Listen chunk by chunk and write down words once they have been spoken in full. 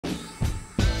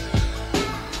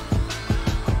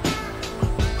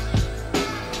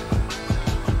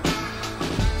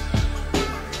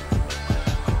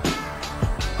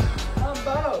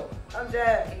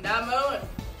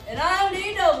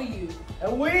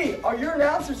we are your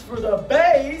announcers for the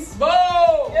Bays. Boom!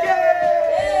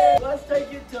 Yay! Let's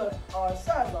take it to our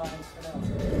sideline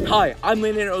announcer. Hi, I'm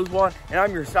Landon Osborne, and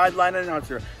I'm your sideline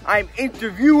announcer. I'm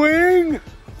interviewing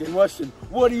Dan Weston.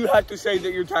 What do you have to say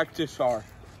that your tactics are?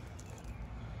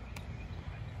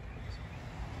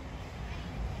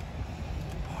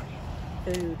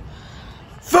 Food.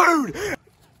 Food!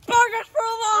 Burgers for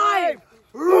life!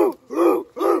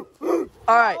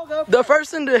 All right, the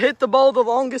person to hit the ball the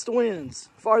longest wins.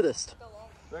 Farthest.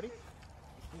 Ready?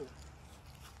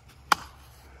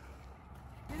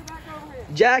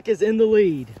 Jack is in the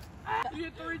lead. You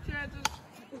get 3 chances.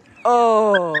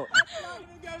 Oh.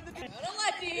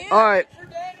 All right,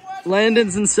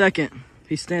 Landon's in second.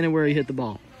 He's standing where he hit the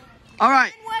ball. All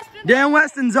right, Dan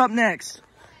Weston's up next.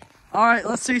 All right,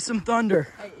 let's see some thunder.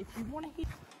 Hey, if you want to hit,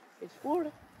 it's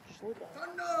Florida.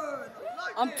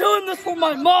 I'm doing this for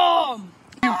my mom.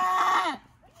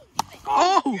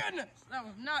 Oh! Goodness, that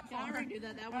was not fun. I do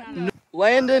that. That one.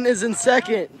 Landon is in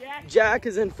second. Jack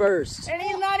is in first. And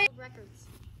he's not in records.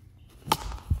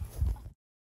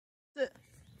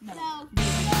 No.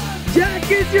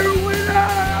 Jack is your winner!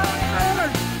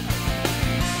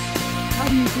 How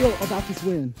do you feel about this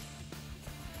win?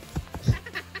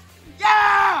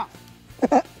 Yeah!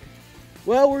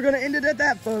 Well, we're going to end it at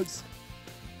that, folks.